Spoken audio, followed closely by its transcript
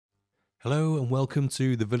Hello and welcome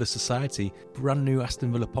to the Villa Society, brand new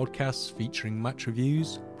Aston Villa podcast featuring match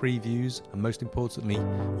reviews, previews and most importantly,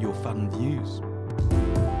 your fan views.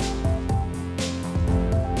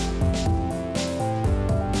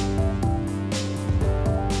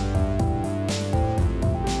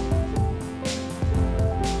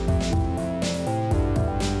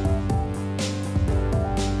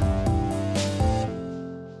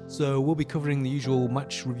 So we'll be covering the usual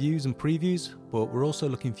match reviews and previews, but we're also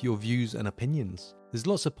looking for your views and opinions. There's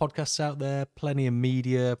lots of podcasts out there, plenty of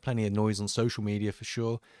media, plenty of noise on social media for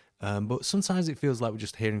sure, but sometimes it feels like we're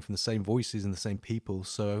just hearing from the same voices and the same people.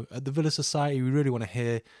 So at the Villa Society, we really want to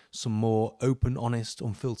hear some more open, honest,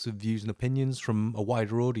 unfiltered views and opinions from a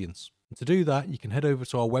wider audience. And to do that, you can head over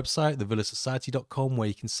to our website, thevillasociety.com, where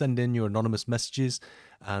you can send in your anonymous messages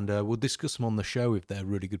and we'll discuss them on the show if they're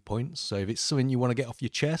really good points. So if it's something you want to get off your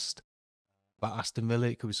chest about Aston Villa,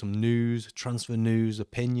 it could be some news, transfer news,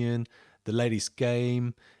 opinion, the latest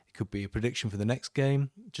game, it could be a prediction for the next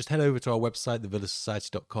game. Just head over to our website,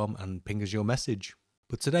 thevillasociety.com, and ping us your message.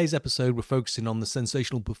 But today's episode, we're focusing on the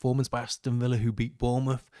sensational performance by Aston Villa, who beat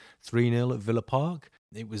Bournemouth 3-0 at Villa Park.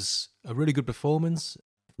 It was a really good performance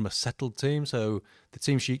from a settled team. So the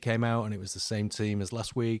team sheet came out and it was the same team as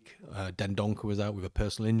last week. Dendoncker was out with a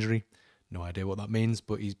personal injury. No idea what that means,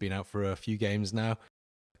 but he's been out for a few games now.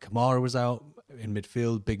 Kamara was out in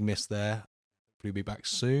midfield, big miss there. He'll be back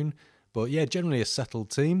soon. But yeah, generally a settled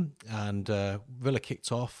team. And Villa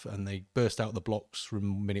kicked off and they burst out the blocks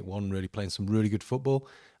from minute one, really playing some really good football.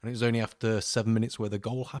 And it was only after 7 minutes where the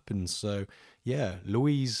goal happened. So yeah,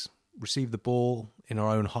 Louise received the ball in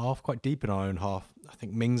our own half, quite deep in our own half. I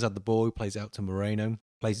think Mings had the ball, he plays it out to Moreno,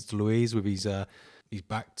 plays it to Louise with his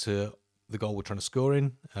back to the goal we're trying to score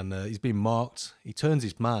in, and he's been marked. He turns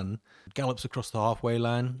his man, gallops across the halfway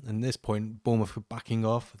line, and at this point, Bournemouth are backing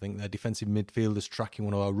off. I think their defensive midfielder's tracking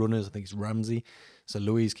one of our runners, I think it's Ramsey. So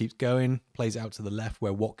Louise keeps going, plays it out to the left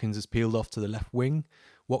where Watkins has peeled off to the left wing.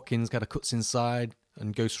 Watkins kind of cuts inside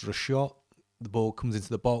and goes for a shot. The ball comes into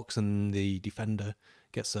the box and the defender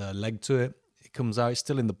gets a leg to it. It comes out, it's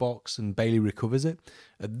still in the box, and Bailey recovers it.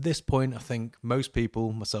 At this point, I think most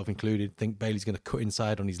people, myself included, think Bailey's going to cut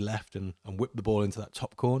inside on his left and whip the ball into that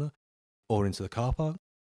top corner or into the car park.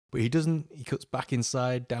 But he doesn't. He cuts back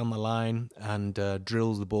inside, down the line, and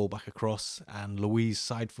drills the ball back across, and Louise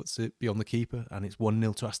side-foots it beyond the keeper, and it's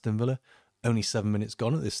 1-0 to Aston Villa. Only 7 minutes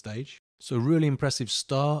gone at this stage. So really impressive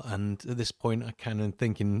start, and at this point, I kind of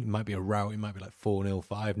thinking it might be a rout. It might be like 4-0,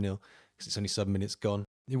 5-0, because it's only 7 minutes gone.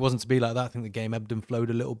 It wasn't to be like that. I think the game ebbed and flowed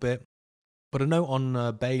a little bit. But a note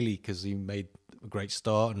on Bailey, because he made a great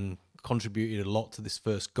start and contributed a lot to this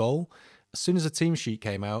first goal. As soon as the team sheet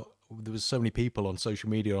came out, there was so many people on social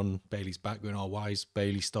media on Bailey's back going, oh, why is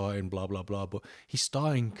Bailey starting, blah, blah, blah. But he's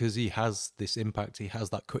starting because he has this impact. He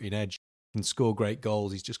has that cutting edge. He can score great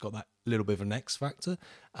goals. He's just got that little bit of an X factor.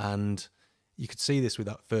 And you could see this with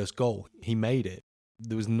that first goal. He made it.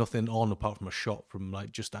 There was nothing on apart from a shot from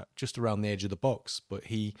like just around the edge of the box. But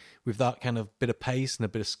he, with that kind of bit of pace and a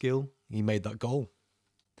bit of skill, he made that goal.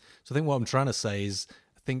 So I think what I'm trying to say is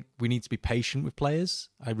I think we need to be patient with players.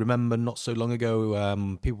 I remember not so long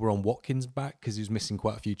ago, people were on Watkins' back because he was missing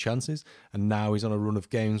quite a few chances. And now he's on a run of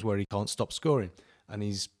games where he can't stop scoring. And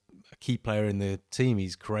he's a key player in the team.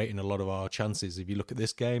 He's creating a lot of our chances. If you look at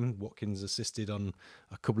this game, Watkins assisted on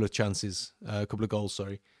a couple of goals,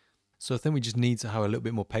 sorry. So I think we just need to have a little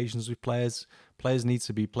bit more patience with players. Players need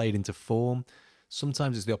to be played into form.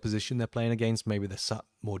 Sometimes it's the opposition they're playing against. Maybe they're sat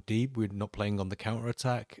more deep. We're not playing on the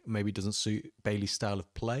counter-attack. Maybe it doesn't suit Bailey's style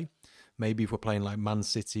of play. Maybe if we're playing like Man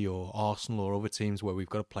City or Arsenal or other teams where we've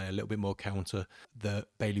got to play a little bit more counter, that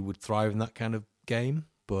Bailey would thrive in that kind of game.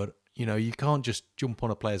 But, you know, you can't just jump on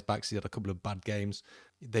a player's back. He's had a couple of bad games.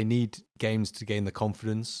 They need games to gain the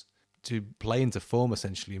confidence to play into form,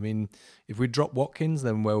 essentially. I mean, if we drop Watkins,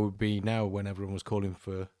 then where would we be now when everyone was calling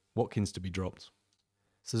for Watkins to be dropped?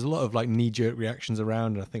 So there's a lot of like knee-jerk reactions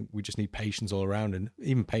around, and I think we just need patience all around, and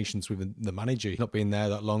even patience with the manager. He's not been there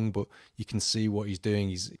that long, but you can see what he's doing.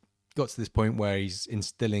 He's got to this point where he's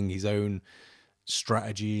instilling his own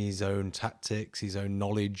strategy, his own tactics, his own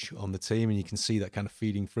knowledge on the team, and you can see that kind of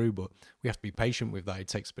feeding through, but we have to be patient with that. It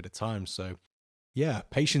takes a bit of time. So yeah,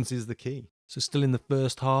 patience is the key. So still in the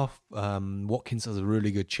first half, Watkins has a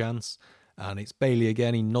really good chance. And it's Bailey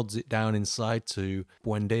again. He nods it down inside to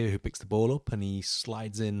Buendia, who picks the ball up. And he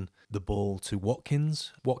slides in the ball to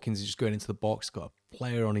Watkins. Watkins is just going into the box. Got a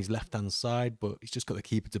player on his left-hand side, but he's just got the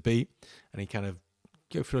keeper to beat. And he kind of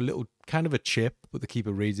go for a little kind of a chip, but the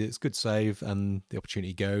keeper reads it. It's a good save, and the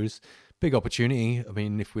opportunity goes. Big opportunity. I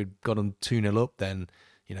mean, if we'd got them 2-0 up, then,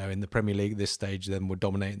 you know, in the Premier League at this stage, then we're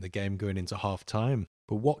dominating the game going into half-time.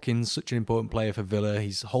 But Watkins, such an important player for Villa.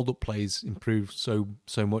 His hold-up plays improved so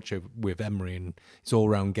much with Emery, and his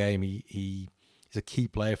all-round game. He's a key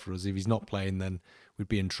player for us. If he's not playing, then we'd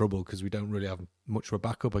be in trouble because we don't really have much of a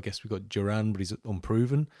backup. I guess we've got Duran, but he's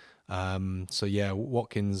unproven. So yeah,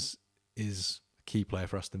 Watkins is a key player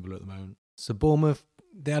for Aston Villa at the moment. So Bournemouth,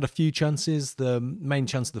 they had a few chances. The main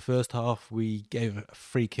chance of the first half, we gave a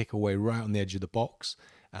free kick away right on the edge of the box,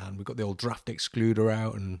 and we got the old draft excluder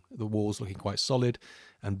out, and the wall's looking quite solid.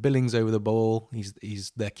 And Billings over the ball.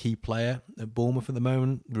 He's their key player at Bournemouth at the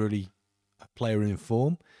moment. Really a player in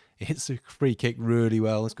form. He hits the free kick really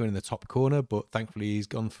well. It's going in the top corner, but thankfully he's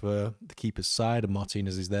gone for the keeper's side, and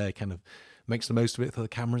Martinez is there. He kind of makes the most of it for the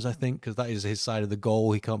cameras, I think, because that is his side of the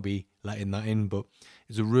goal. He can't be letting that in, but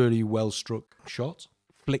it's a really well-struck shot.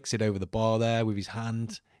 Flicks it over the bar there with his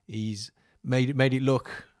hand. He's made it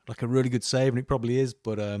look like a really good save, and it probably is,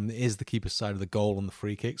 but it is the keeper's side of the goal on the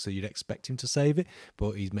free kick, so you'd expect him to save it,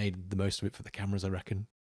 but he's made the most of it for the cameras, I reckon.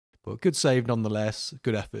 But good save nonetheless,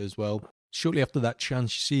 good effort as well. Shortly after that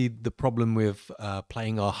chance, you see the problem with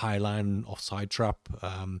playing our high line offside trap.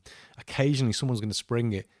 Occasionally someone's going to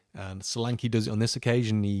spring it, and Solanke does it on this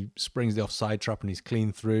occasion. He springs the offside trap and he's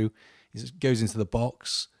clean through. He goes into the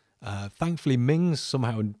box. Thankfully, Mings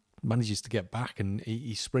somehow manages to get back, and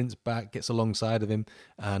he sprints back, gets alongside of him,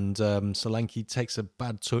 and Solanke takes a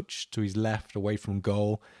bad touch to his left away from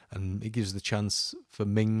goal, and it gives the chance for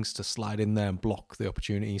Mings to slide in there and block the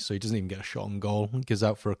opportunity, so he doesn't even get a shot on goal. He goes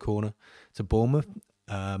out for a corner to Bournemouth.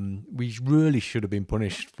 We really should have been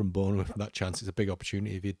punished from Bournemouth for that chance. It's a big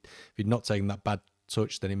opportunity. If he'd not taken that bad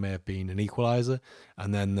touch, then it may have been an equaliser,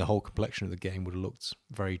 and then the whole complexion of the game would have looked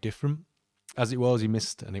very different. As it was, he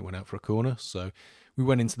missed and it went out for a corner. So we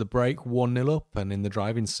went into the break 1-0 up, and in the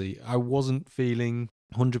driving seat. I wasn't feeling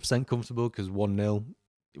 100% comfortable because 1-0,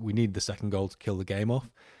 we needed the second goal to kill the game off.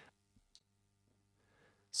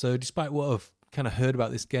 So despite what I've kind of heard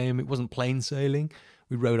about this game, it wasn't plain sailing.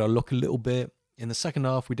 We rode our luck a little bit. In the second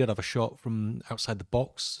half, we did have a shot from outside the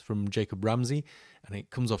box from Jacob Ramsey, and it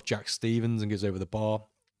comes off Jack Stevens and goes over the bar.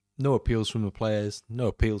 No appeals from the players, no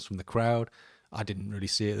appeals from the crowd. I didn't really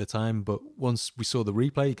see it at the time, but once we saw the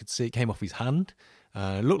replay, you could see it came off his hand.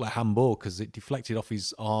 It looked like handball because it deflected off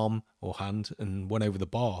his arm or hand and went over the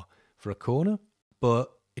bar for a corner. But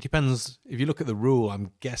it depends. If you look at the rule,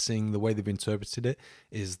 I'm guessing the way they've interpreted it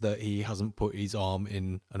is that he hasn't put his arm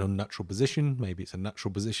in an unnatural position. Maybe it's a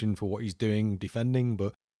natural position for what he's doing, defending,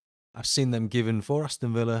 but I've seen them given for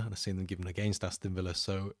Aston Villa and I've seen them given against Aston Villa.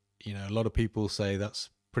 So, a lot of people say that's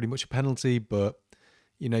pretty much a penalty, but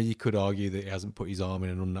you could argue that he hasn't put his arm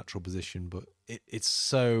in an unnatural position, but it's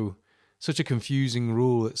such a confusing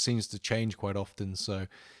rule that seems to change quite often. So,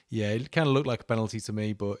 yeah, it kind of looked like a penalty to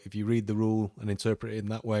me, but if you read the rule and interpret it in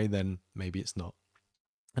that way, then maybe it's not.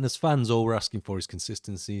 And as fans, all we're asking for is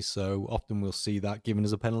consistency, so often we'll see that given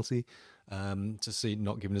as a penalty. To see it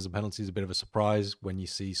not given as a penalty is a bit of a surprise when you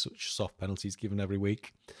see such soft penalties given every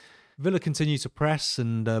week. Villa continue to press,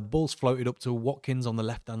 and ball's floated up to Watkins on the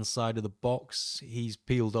left-hand side of the box. He's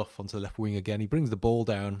peeled off onto the left wing again. He brings the ball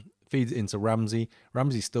down, feeds it into Ramsey.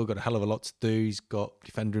 Ramsey's still got a hell of a lot to do. He's got a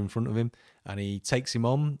defender in front of him, and he takes him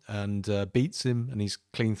on and beats him, and he's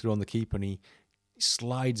clean through on the keeper, and he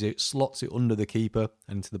slots it under the keeper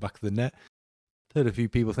and into the back of the net. Heard a few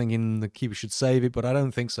people thinking the keeper should save it, but I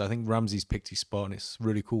don't think so. I think Ramsey's picked his spot, and it's a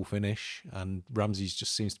really cool finish. And Ramsey's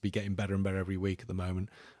just seems to be getting better and better every week at the moment.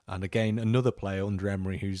 And again, another player under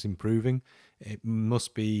Emery who's improving. It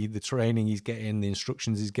must be the training he's getting, the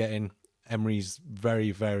instructions he's getting. Emery's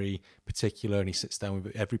very, very particular, and he sits down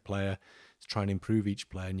with every player to try and improve each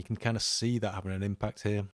player, and you can kind of see that having an impact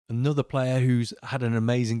here. Another player who's had an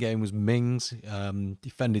amazing game was Mings.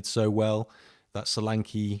 Defended so well. That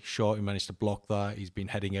Solanke shot, he managed to block that. He's been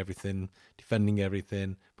heading everything, defending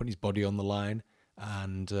everything, putting his body on the line.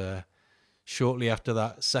 And shortly after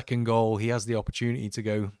that second goal, he has the opportunity to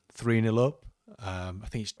go 3-0 up. I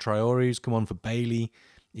think it's Traore who's come on for Bailey.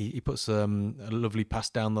 He puts a lovely pass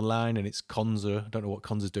down the line, and it's Konza. I don't know what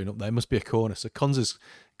Konza's doing up there. It must be a corner. So Konza's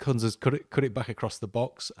cut it back across the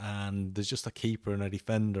box, and there's just a keeper and a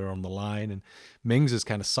defender on the line. And Mings has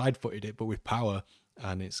kind of side-footed it, but with power,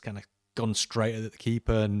 and it's kind of gone straight at the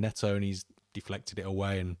keeper, Neto, and he's deflected it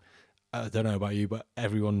away. And I don't know about you, but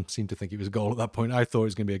everyone seemed to think it was a goal at that point. I thought it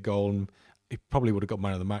was going to be a goal, and he probably would have got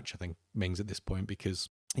man of the match, I think, Mings, at this point, because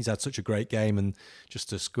he's had such a great game, and just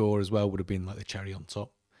to score as well would have been like the cherry on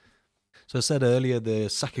top. So I said earlier, the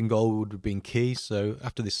second goal would have been key. So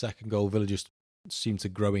after this second goal, Villa just seemed to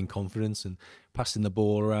grow in confidence and passing the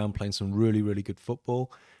ball around, playing some really, really good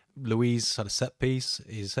football. Luiz had a set piece.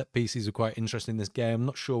 His set pieces are quite interesting in this game. I'm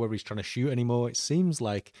not sure whether he's trying to shoot anymore. It seems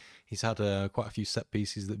like he's had quite a few set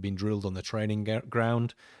pieces that have been drilled on the training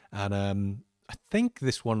ground. And I think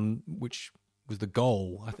this one, which was the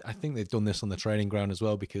goal, I think they've done this on the training ground as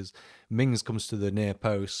well, because Mings comes to the near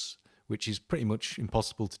post, which is pretty much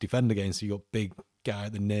impossible to defend against. So you've got big guy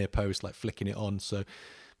at the near post, like flicking it on. So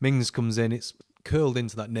Mings comes in, it's curled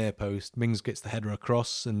into that near post. Mings gets the header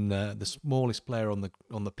across, and the smallest player on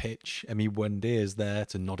the pitch, Emi Buendia, is there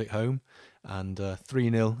to nod it home, and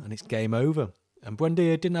 3-0, and it's game over. And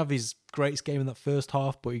Buendia didn't have his greatest game in that first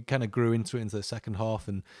half, but he kind of grew into it into the second half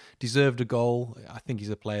and deserved a goal. I think he's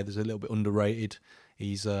a player that's a little bit underrated.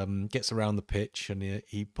 He's gets around the pitch, and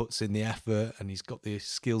he puts in the effort, and he's got the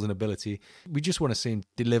skills and ability. We just want to see him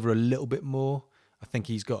deliver a little bit more. I think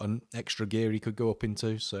he's got an extra gear he could go up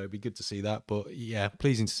into, so it'd be good to see that. But yeah,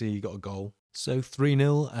 pleasing to see he got a goal. So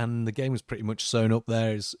 3-0, and the game was pretty much sewn up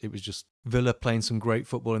there. It was just Villa playing some great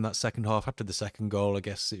football in that second half. After the second goal, I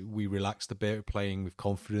guess we relaxed a bit, playing with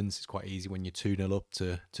confidence. It's quite easy when you're 2-0 up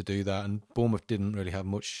to do that. And Bournemouth didn't really have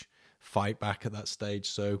much fight back at that stage.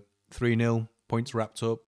 So 3-0, points wrapped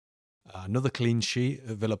up. Another clean sheet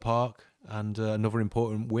at Villa Park, and another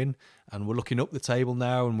important win. And we're looking up the table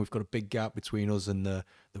now, and we've got a big gap between us and the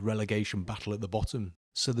relegation battle at the bottom.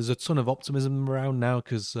 So there's a ton of optimism around now,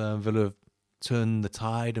 because Villa have turned the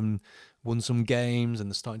tide and won some games, and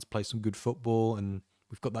they're starting to play some good football, and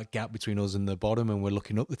we've got that gap between us and the bottom, and we're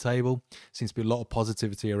looking up the table. Seems to be a lot of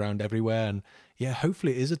positivity around everywhere, and yeah,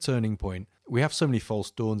 hopefully it is a turning point. We have so many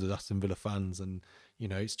false dawns as Aston Villa fans, and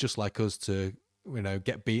it's just like us to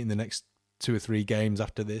get beaten the next 2 or 3 games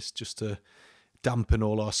after this, just to dampen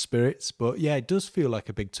all our spirits. But yeah, it does feel like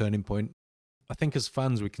a big turning point. I think as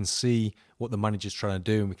fans we can see what the manager's trying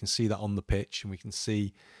to do, and we can see that on the pitch, and we can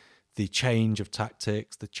see the change of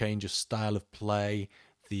tactics, the change of style of play,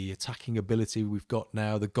 the attacking ability we've got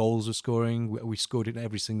now, the goals we're scoring. We scored in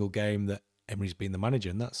every single game that Emery's been the manager,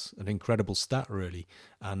 and that's an incredible stat, really.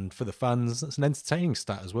 And for the fans, that's an entertaining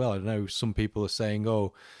stat as well. I know some people are saying,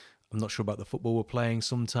 I'm not sure about the football we're playing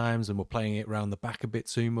sometimes, and we're playing it around the back a bit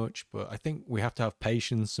too much. But I think we have to have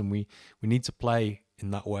patience, and we need to play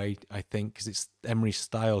in that way, I think, because it's Emery's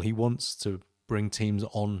style. He wants to bring teams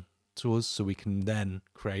on to us so we can then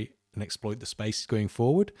create and exploit the space going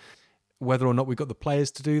forward. Whether or not we've got the players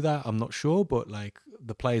to do that, I'm not sure. But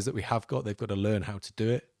the players that we have got, they've got to learn how to do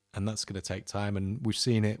it. And that's going to take time. And we've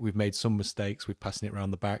seen it. We've made some mistakes. We're passing it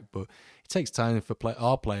around the back. But it takes time for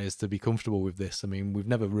our players to be comfortable with this. I mean, we've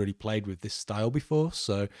never really played with this style before.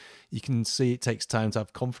 So you can see it takes time to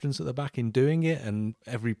have confidence at the back in doing it, and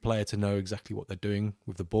every player to know exactly what they're doing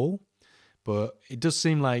with the ball. But it does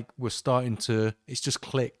seem like we're starting to... It's just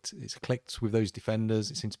clicked. It's clicked with those defenders.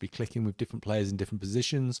 It seems to be clicking with different players in different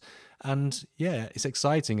positions. And yeah, it's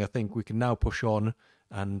exciting. I think we can now push on,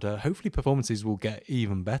 and hopefully performances will get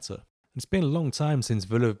even better. It's been a long time since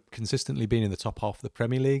Villa have consistently been in the top half of the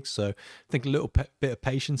Premier League, so I think a little bit of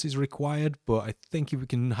patience is required. But I think if we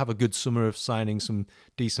can have a good summer of signing some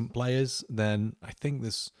decent players, then I think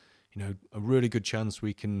there's a really good chance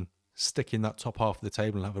we can stick in that top half of the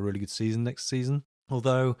table and have a really good season next season.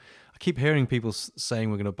 Although I keep hearing people saying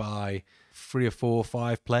we're going to buy 3 or 4 or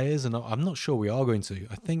 5 players, and I'm not sure we are going to.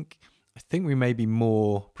 I think we may be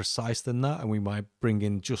more precise than that, and we might bring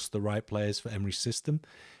in just the right players for Emery's system.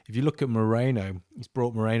 If you look at Moreno, he's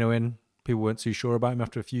brought Moreno in. People weren't too sure about him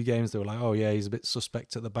after a few games. They were like, oh yeah, he's a bit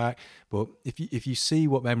suspect at the back. But if you see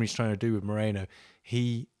what Emery's trying to do with Moreno,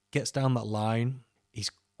 he gets down that line. He's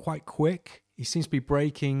quite quick. He seems to be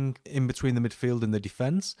breaking in between the midfield and the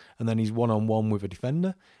defence, and then he's one-on-one with a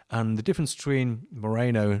defender. And the difference between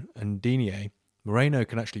Moreno and Digne, Moreno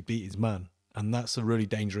can actually beat his man, and that's a really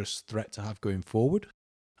dangerous threat to have going forward.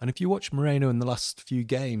 And if you watch Moreno in the last few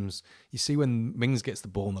games, you see when Mings gets the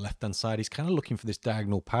ball on the left-hand side, he's kind of looking for this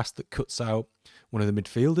diagonal pass that cuts out one of the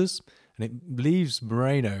midfielders, and it leaves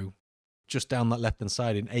Moreno just down that left-hand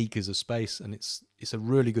side in acres of space. And it's a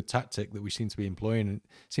really good tactic that we seem to be employing, and it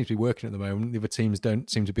seems to be working at the moment. The other teams don't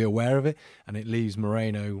seem to be aware of it, and it leaves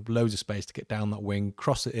Moreno loads of space to get down that wing,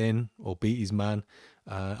 cross it in, or beat his man.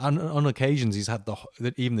 And on occasions, he's had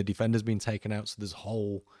even the defender's been taken out, so there's a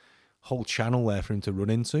whole channel there for him to run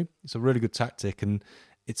into. It's a really good tactic, and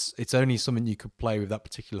it's only something you could play with that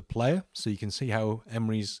particular player. So you can see how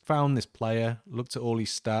Emery's found this player, looked at all his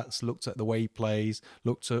stats, looked at the way he plays,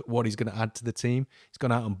 looked at what he's going to add to the team. He's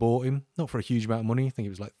gone out and bought him, not for a huge amount of money. I think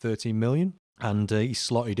it was like 13 million. and he's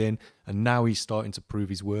slotted in, and now he's starting to prove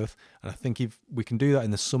his worth. And I think if we can do that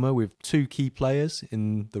in the summer with 2 key players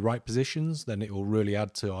in the right positions, then it will really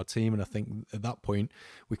add to our team. And I think at that point,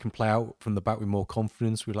 we can play out from the back with more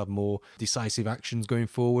confidence. We'll have more decisive actions going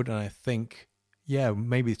forward. And I think,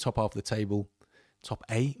 maybe the top half of the table, top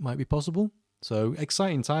 8 might be possible. So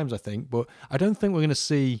exciting times, I think. But I don't think we're going to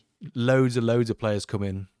see loads of players come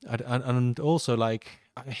in. And also, like,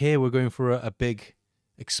 here we're going for a big,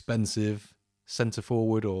 expensive centre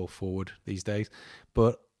forward or forward these days,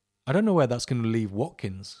 but I don't know where that's going to leave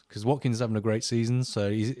Watkins, because Watkins is having a great season. So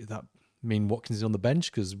that mean Watkins is on the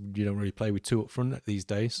bench, because you don't really play with 2 up front these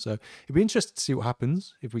days. So it'd be interesting to see what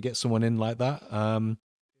happens if we get someone in like that.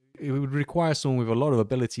 It would require someone with a lot of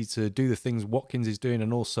ability to do the things Watkins is doing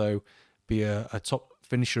and also be a top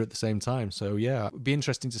finisher at the same time. So it'd be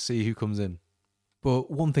interesting to see who comes in.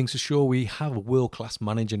 But one thing's for sure, we have a world-class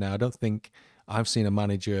manager now. I don't think I've seen a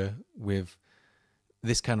manager with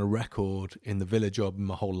this kind of record in the Villa job in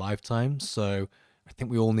my whole lifetime. So I think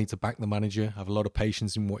we all need to back the manager, have a lot of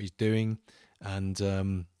patience in what he's doing. And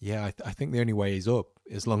I think the only way is up,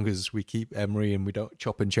 as long as we keep Emery and we don't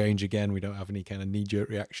chop and change again. We don't have any kind of knee-jerk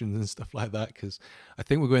reactions and stuff like that, because I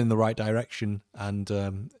think we're going in the right direction, and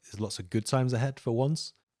there's lots of good times ahead for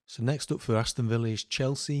once. So next up for Aston Villa is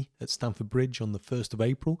Chelsea at Stamford Bridge on the 1st of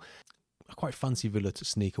April. I quite fancy Villa to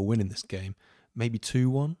sneak a win in this game, maybe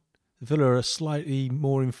 2-1. Villa are slightly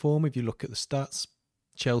more in form if you look at the stats.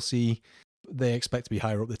 Chelsea, they expect to be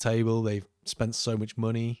higher up the table. They've spent so much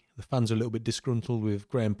money. The fans are a little bit disgruntled with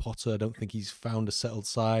Graham Potter. I don't think he's found a settled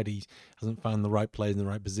side. He hasn't found the right players in the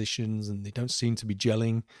right positions, and they don't seem to be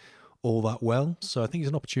gelling all that well. So I think it's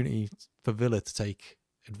an opportunity for Villa to take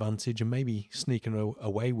advantage and maybe sneak an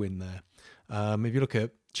away win there. If you look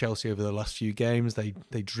at Chelsea over the last few games, they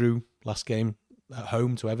drew last game at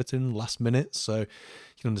home to Everton last minute, so you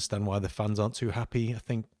can understand why the fans aren't too happy. I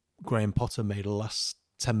think Graham Potter made a last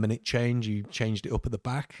 10-minute change. He changed it up at the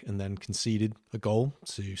back and then conceded a goal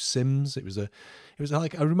to Sims. It was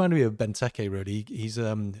like, it reminded me of Benteke really. He's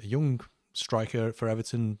a young striker for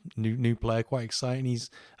Everton, new player, quite exciting. He's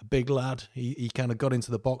a big lad. He kind of got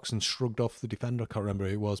into the box and shrugged off the defender. I can't remember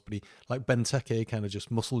who it was, but he, like Benteke, kind of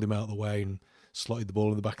just muscled him out of the way and slotted the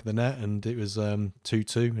ball in the back of the net, and it was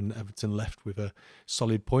 2-2, and Everton left with a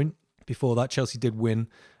solid point. Before that, Chelsea did win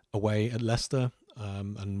away at Leicester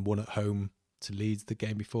and won at home to Leeds the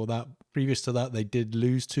game before that. Previous to that, they did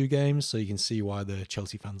lose 2 games, so you can see why the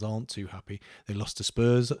Chelsea fans aren't too happy. They lost to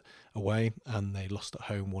Spurs away, and they lost at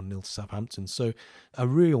home 1-0 to Southampton. So a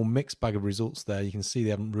real mixed bag of results there. You can see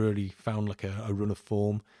they haven't really found like a run of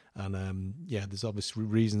form, and there's obviously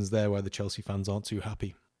reasons there why the Chelsea fans aren't too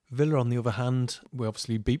happy. Villa, on the other hand, we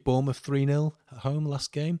obviously beat Bournemouth 3-0 at home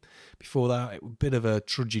last game. Before that, a bit of a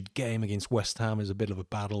trudged game against West Ham. It was a bit of a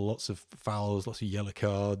battle, lots of fouls, lots of yellow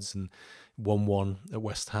cards, and 1-1 at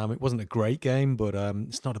West Ham. It wasn't a great game, but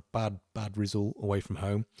it's not a bad result away from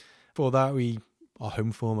home. Before that, our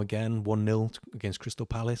home form again, 1-0 against Crystal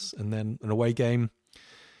Palace, and then an away game,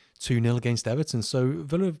 2-0 against Everton. So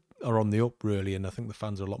Villa are on the up, really, and I think the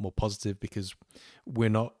fans are a lot more positive because we're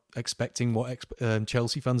not expecting what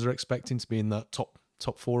Chelsea fans are expecting, to be in that top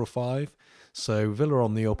 4 or 5. So Villa are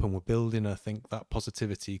on the up and we're building. I think that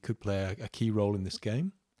positivity could play a key role in this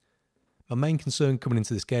game. My main concern coming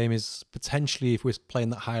into this game is potentially if we're playing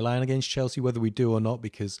that high line against Chelsea, whether we do or not,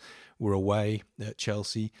 because we're away at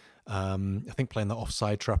Chelsea. I think playing that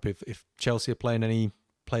offside trap, if Chelsea are playing any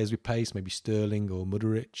players with pace, maybe Sterling or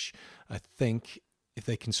Mudryk, I think if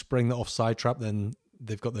they can spring the offside trap, then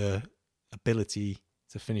they've got the ability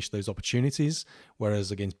to finish those opportunities.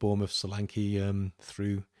 Whereas against Bournemouth, Solanke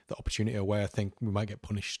threw the opportunity away. I think we might get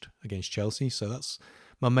punished against Chelsea. So that's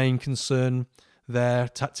my main concern there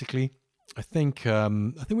tactically. I think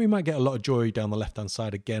we might get a lot of joy down the left-hand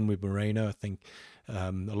side again with Moreno. I think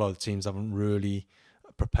a lot of the teams haven't really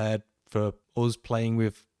prepared for us playing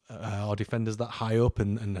with our defenders that high up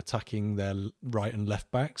and attacking their right and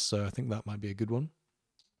left backs. So I think that might be a good one.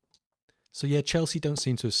 So yeah, Chelsea don't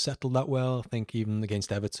seem to have settled that well. I think even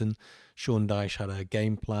against Everton, Sean Dyche had a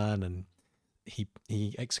game plan and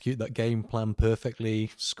he executed that game plan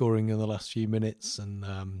perfectly, scoring in the last few minutes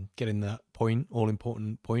and getting that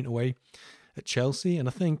all-important point away at Chelsea. And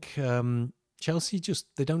I think Chelsea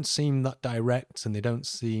they don't seem that direct, and they don't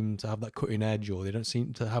seem to have that cutting edge, or they don't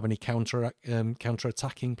seem to have any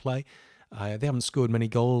counter-attacking play. They haven't scored many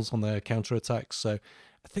goals on their counter-attacks, so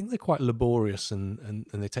I think they're quite laborious and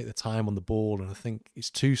they take the time on the ball, and I think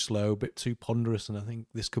it's too slow, a bit too ponderous, and I think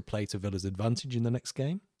this could play to Villa's advantage in the next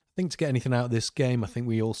game. I think to get anything out of this game, I think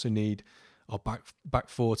we also need our back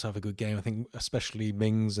four to have a good game. I think especially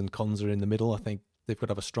Mings and Konza in the middle. I think They've got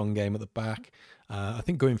to have a strong game at the back. I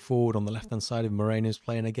think going forward on the left-hand side, if Moreno's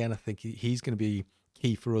playing again, I think he's going to be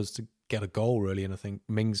key for us to get a goal, really. And I think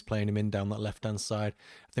Mings playing him in down that left-hand side,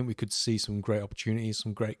 I think we could see some great opportunities,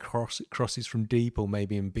 some great crosses from deep, or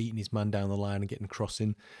maybe him beating his man down the line and getting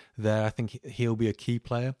crossing there. I think he'll be a key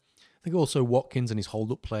player. I think also Watkins and his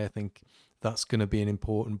hold-up play, I think that's going to be an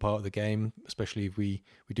important part of the game, especially if we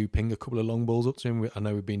do ping a couple of long balls up to him. I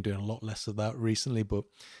know we've been doing a lot less of that recently, but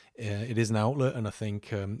it is an outlet, and I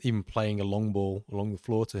think even playing a long ball along the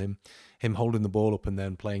floor to him holding the ball up and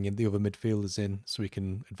then playing in the other midfielders in so he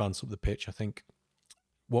can advance up the pitch, I think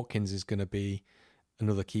Watkins is going to be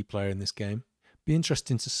another key player in this game. Be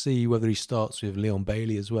interesting to see whether he starts with Leon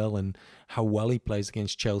Bailey as well, and how well he plays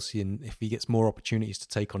against Chelsea, and if he gets more opportunities to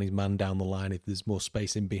take on his man down the line, if there's more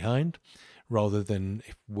space in behind, rather than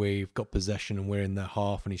if we've got possession and we're in their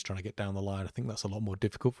half and he's trying to get down the line. I think that's a lot more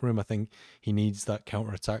difficult for him. I think he needs that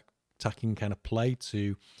attacking kind of play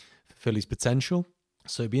to fulfill his potential.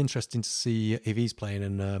 So it'd be interesting to see if he's playing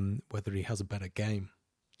and whether he has a better game.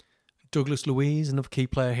 Douglas Luiz, another key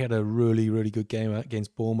player, he had a really, really good game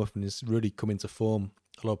against Bournemouth and has really come into form.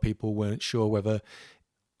 A lot of people weren't sure whether,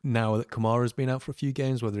 now that Kamara's been out for a few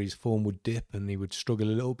games, whether his form would dip and he would struggle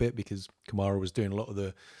a little bit, because Kamara was doing a lot of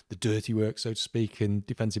the dirty work, so to speak, in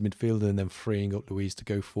defensive midfield, and then freeing up Luiz to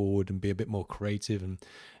go forward and be a bit more creative and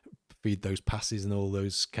feed those passes and all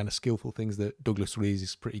those kind of skillful things that Douglas Luiz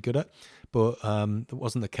is pretty good at. But that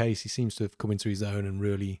wasn't the case. He seems to have come into his own and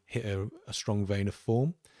really hit a strong vein of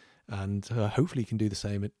form. And hopefully he can do the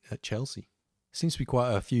same at Chelsea. Seems to be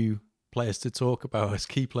quite a few players to talk about as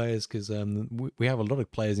key players, because we have a lot of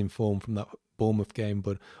players in form from that Bournemouth game,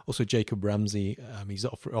 but also Jacob Ramsey, he's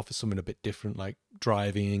offers something a bit different, like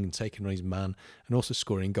driving and taking on his man and also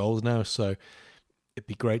scoring goals now. So it'd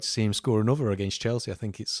be great to see him score another against Chelsea. I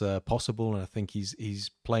think it's possible, and I think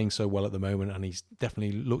he's playing so well at the moment, and he's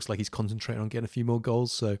definitely looks like he's concentrating on getting a few more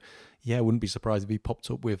goals. So yeah, I wouldn't be surprised if he popped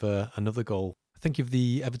up with another goal. I think if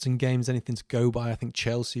the Everton game's anything to go by, I think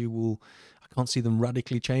Chelsea I can't see them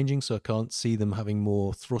radically changing, so I can't see them having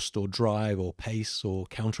more thrust or drive or pace or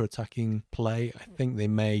counter-attacking play. I think they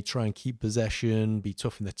may try and keep possession, be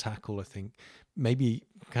tough in the tackle. I think maybe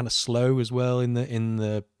kind of slow as well in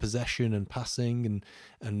the possession and passing,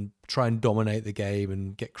 and try and dominate the game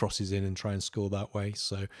and get crosses in and try and score that way.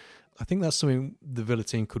 So I think that's something the Villa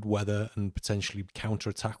team could weather and potentially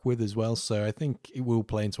counter-attack with as well. So I think it will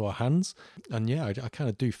play into our hands. And yeah, I kind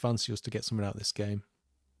of do fancy us to get something out of this game.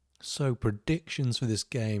 So predictions for this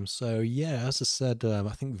game. So yeah, as I said, I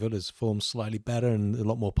think Villa's form slightly better and a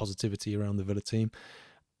lot more positivity around the Villa team.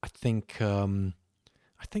 I think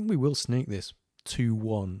we will sneak this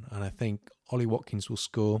 2-1, and I think Ollie Watkins will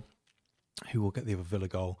score, who will get the other Villa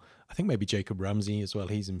goal. I think maybe Jacob Ramsey as well,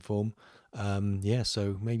 he's in form.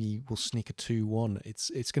 So maybe we'll sneak a 2-1.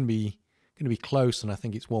 It's going to be close, and I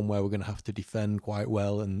think it's one where we're going to have to defend quite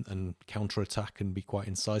well and counter-attack and be quite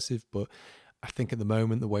incisive. But I think at the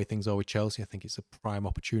moment, the way things are with Chelsea, I think it's a prime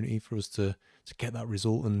opportunity for us to get that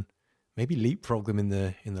result and maybe leapfrog them in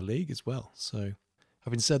the league as well. So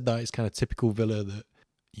having said that, it's kind of typical Villa that,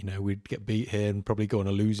 you know, we'd get beat here and probably go on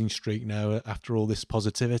a losing streak now after all this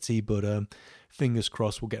positivity. But fingers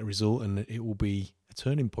crossed we'll get a result, and it will be a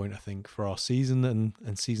turning point, I think, for our season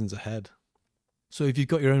and seasons ahead. So if you've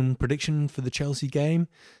got your own prediction for the Chelsea game,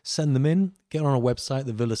 send them in. Get on our website,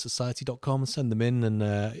 thevillasociety.com, and send them in,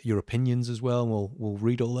 and your opinions as well. And we'll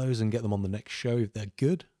read all those and get them on the next show if they're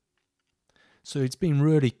good. So it's been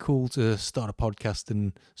really cool to start a podcast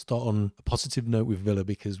and start on a positive note with Villa,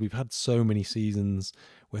 because we've had so many seasons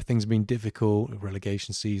where things have been difficult,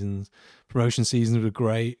 relegation seasons, promotion seasons were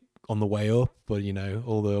great on the way up, but, you know,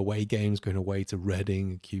 all the away games going away to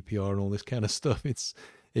Reading, QPR and all this kind of stuff.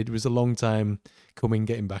 It was a long time coming,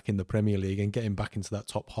 getting back in the Premier League and getting back into that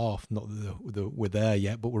top half. Not that we're there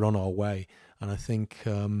yet, but we're on our way. And I think,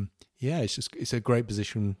 it's a great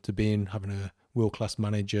position to be in, having a world-class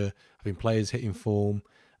manager, having players hitting form.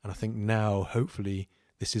 And I think now, hopefully,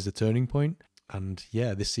 this is a turning point. And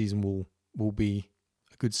yeah, this season will be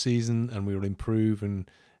a good season, and we will improve and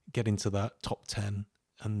get into that top 10.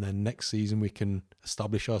 And then next season, we can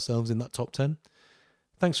establish ourselves in that top 10.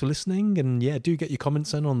 Thanks for listening, and yeah, do get your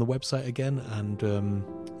comments in on the website again, and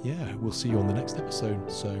we'll see you on the next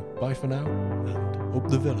episode. So bye for now, and up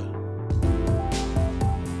the Villa.